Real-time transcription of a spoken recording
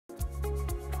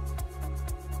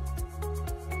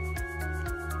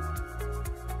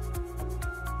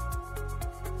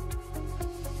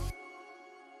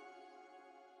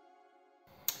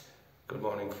Good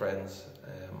morning, friends.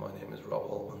 My name is Robert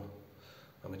Altman.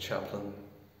 I'm a chaplain,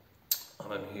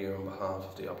 and I'm here on behalf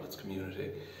of the Oblate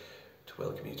community to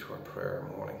welcome you to our prayer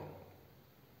morning.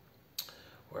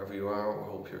 Wherever you are, we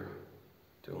hope you're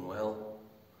doing well,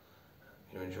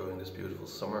 you're enjoying this beautiful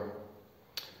summer,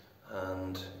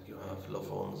 and you have loved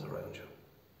ones around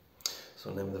you. So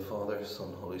in the name of the Father,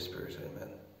 Son, Holy Spirit, amen.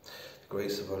 The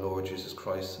grace of our Lord Jesus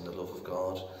Christ and the love of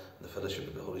God and the fellowship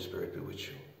of the Holy Spirit be with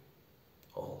you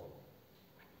all.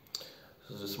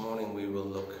 So this morning we will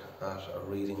look at a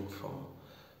reading from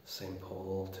St.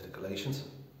 Paul to the Galatians,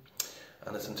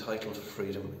 and it's entitled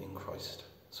Freedom in Christ.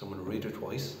 So I'm going to read it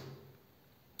twice,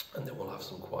 and then we'll have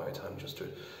some quiet time just to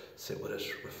sit with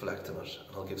it, reflect on it,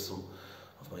 and I'll give some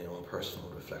of my own personal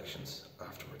reflections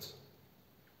afterwards.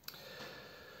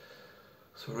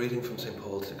 So reading from St.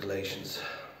 Paul to the Galatians.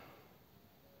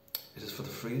 It is for the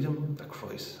freedom that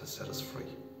Christ has set us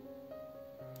free.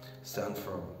 Stand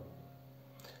firm,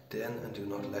 then, and do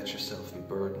not let yourself be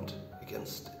burdened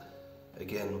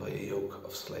again by a yoke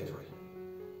of slavery.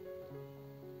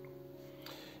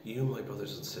 You, my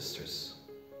brothers and sisters,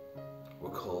 were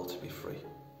called to be free.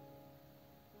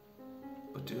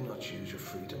 But do not use your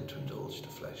freedom to indulge the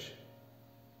flesh.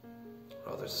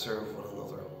 Rather, serve one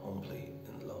another humbly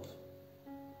in love.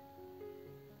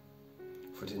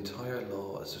 For the entire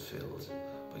law is fulfilled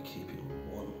by keeping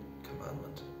one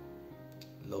commandment: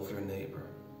 love your neighbour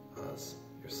as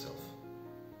yourself.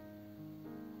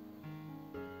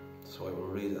 So I will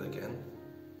read it again,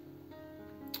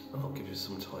 and I'll give you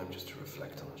some time just to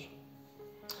reflect on it.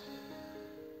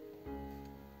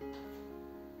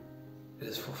 It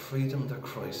is for freedom that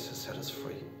Christ has set us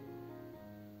free.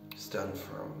 Stand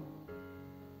firm,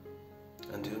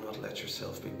 and do not let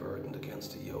yourself be burdened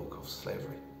against a yoke of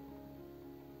slavery.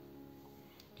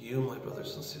 You, my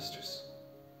brothers and sisters,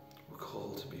 were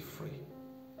called to be free.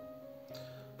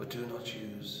 But do not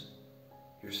use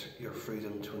your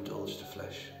freedom to indulge the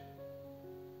flesh.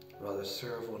 Rather,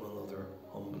 serve one another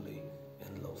humbly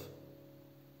in love.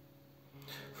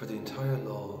 For the entire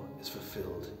law is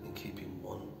fulfilled in keeping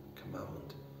one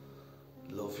commandment: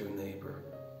 love your neighbour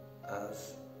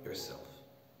as yourself.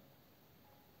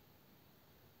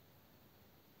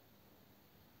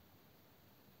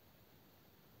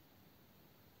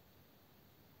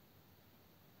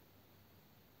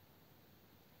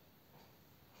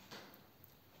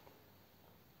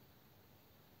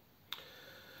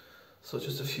 So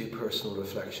just a few personal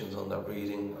reflections on that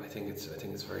reading. I think it's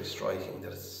very striking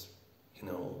that it's,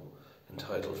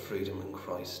 entitled Freedom in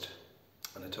Christ,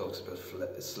 and it talks about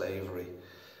slavery,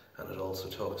 and it also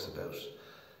talks about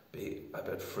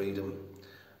freedom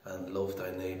and love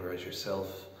thy neighbour as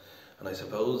yourself. And I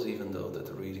suppose, even though that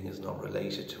the reading is not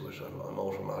related to it, I'm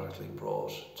automatically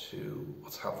brought to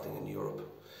what's happening in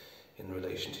Europe in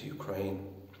relation to Ukraine,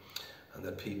 and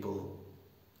that people,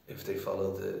 if they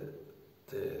follow the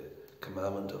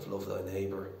commandment of love thy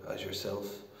neighbour as yourself,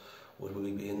 would we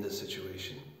be in this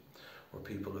situation where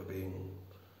people are being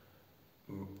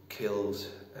killed,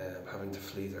 having to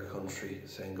flee their country,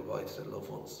 saying goodbye to their loved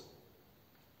ones?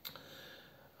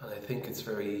 And I think it's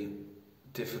very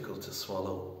difficult to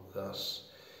swallow that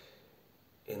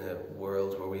in a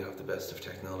world where we have the best of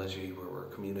technology, where we're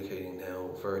communicating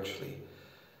now virtually,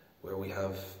 where we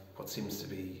have what seems to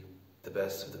be the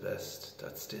best of the best,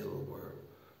 that still we're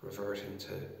reverting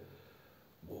to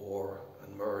war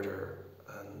and murder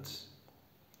and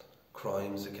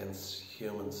crimes against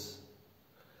humans.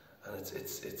 And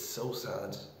it's so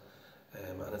sad,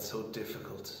 and it's so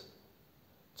difficult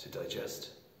to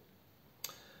digest.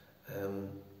 And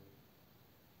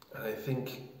I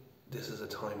think this is a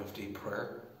time of deep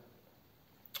prayer.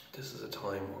 This is a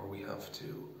time where we have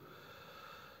to,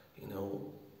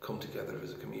 come together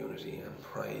as a community and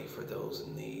pray for those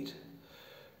in need.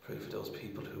 Pray for those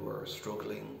people who are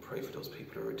struggling. Pray for those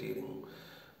people who are dealing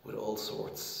with all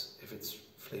sorts, if it's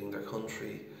fleeing their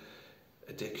country,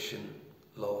 addiction,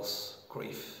 loss,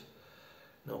 grief.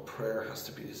 Prayer has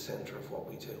to be the centre of what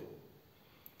we do.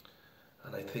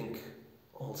 And I think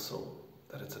also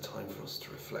that it's a time for us to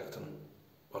reflect on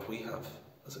what we have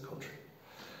as a country,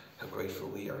 how grateful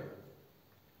we are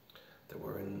that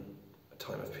we're in a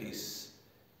time of peace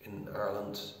in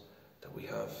Ireland, that we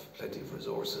have plenty of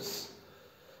resources.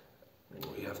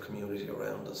 We have community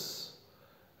around us.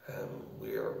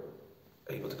 We are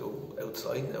able to go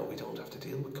outside now. We don't have to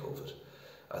deal with COVID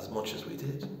as much as we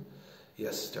did.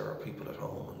 Yes, there are people at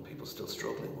home and people still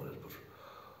struggling with it, but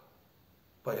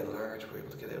by and large we're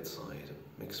able to get outside and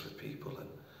mix with people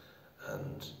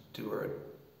and do our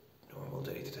normal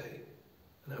day to day.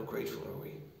 And how grateful are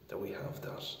we that we have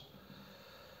that.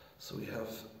 So we have,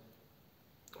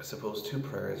 I suppose, two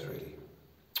prayers really.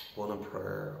 one a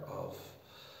prayer of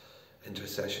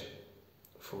intercession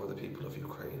for the people of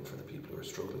Ukraine, for the people who are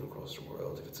struggling across the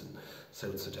world, if it's in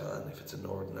South Sudan, if it's in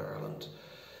Northern Ireland,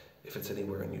 if it's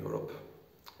anywhere in Europe,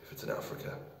 if it's in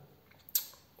Africa,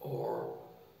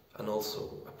 and also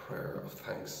a prayer of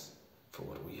thanks for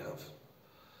what we have,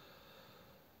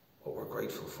 what we're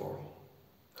grateful for,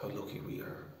 how lucky we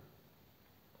are.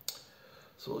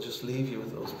 So we'll just leave you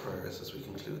with those prayers as we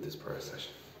conclude this prayer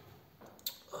session.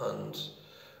 And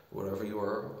wherever you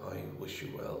are, I wish you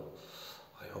well.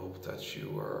 I hope that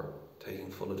you are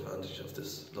taking full advantage of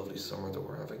this lovely summer that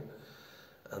we're having,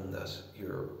 and that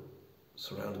you're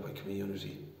surrounded by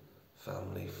community,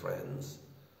 family, friends,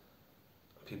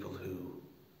 people who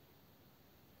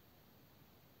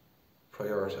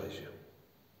prioritise you,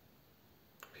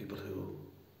 people who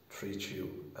treat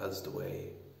you as the way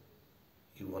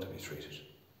you want to be treated.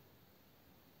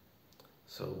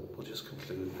 So we'll just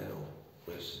conclude now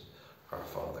with our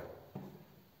Father.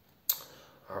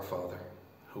 Our Father,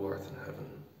 who art in heaven,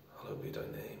 hallowed be thy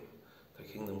name. Thy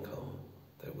kingdom come,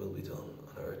 thy will be done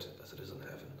on earth as it is in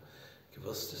heaven. Give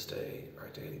us this day our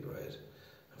daily bread,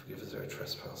 and forgive us our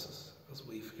trespasses, as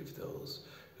we forgive those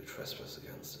who trespass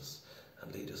against us.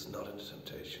 And lead us not into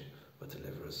temptation, but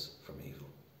deliver us from evil.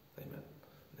 Amen.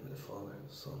 In the name of the Father,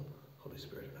 the Son, Holy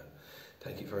Spirit. Amen.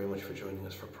 Thank you very much for joining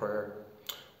us for prayer.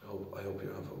 I hope you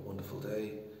have a wonderful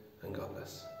day, and God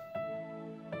bless.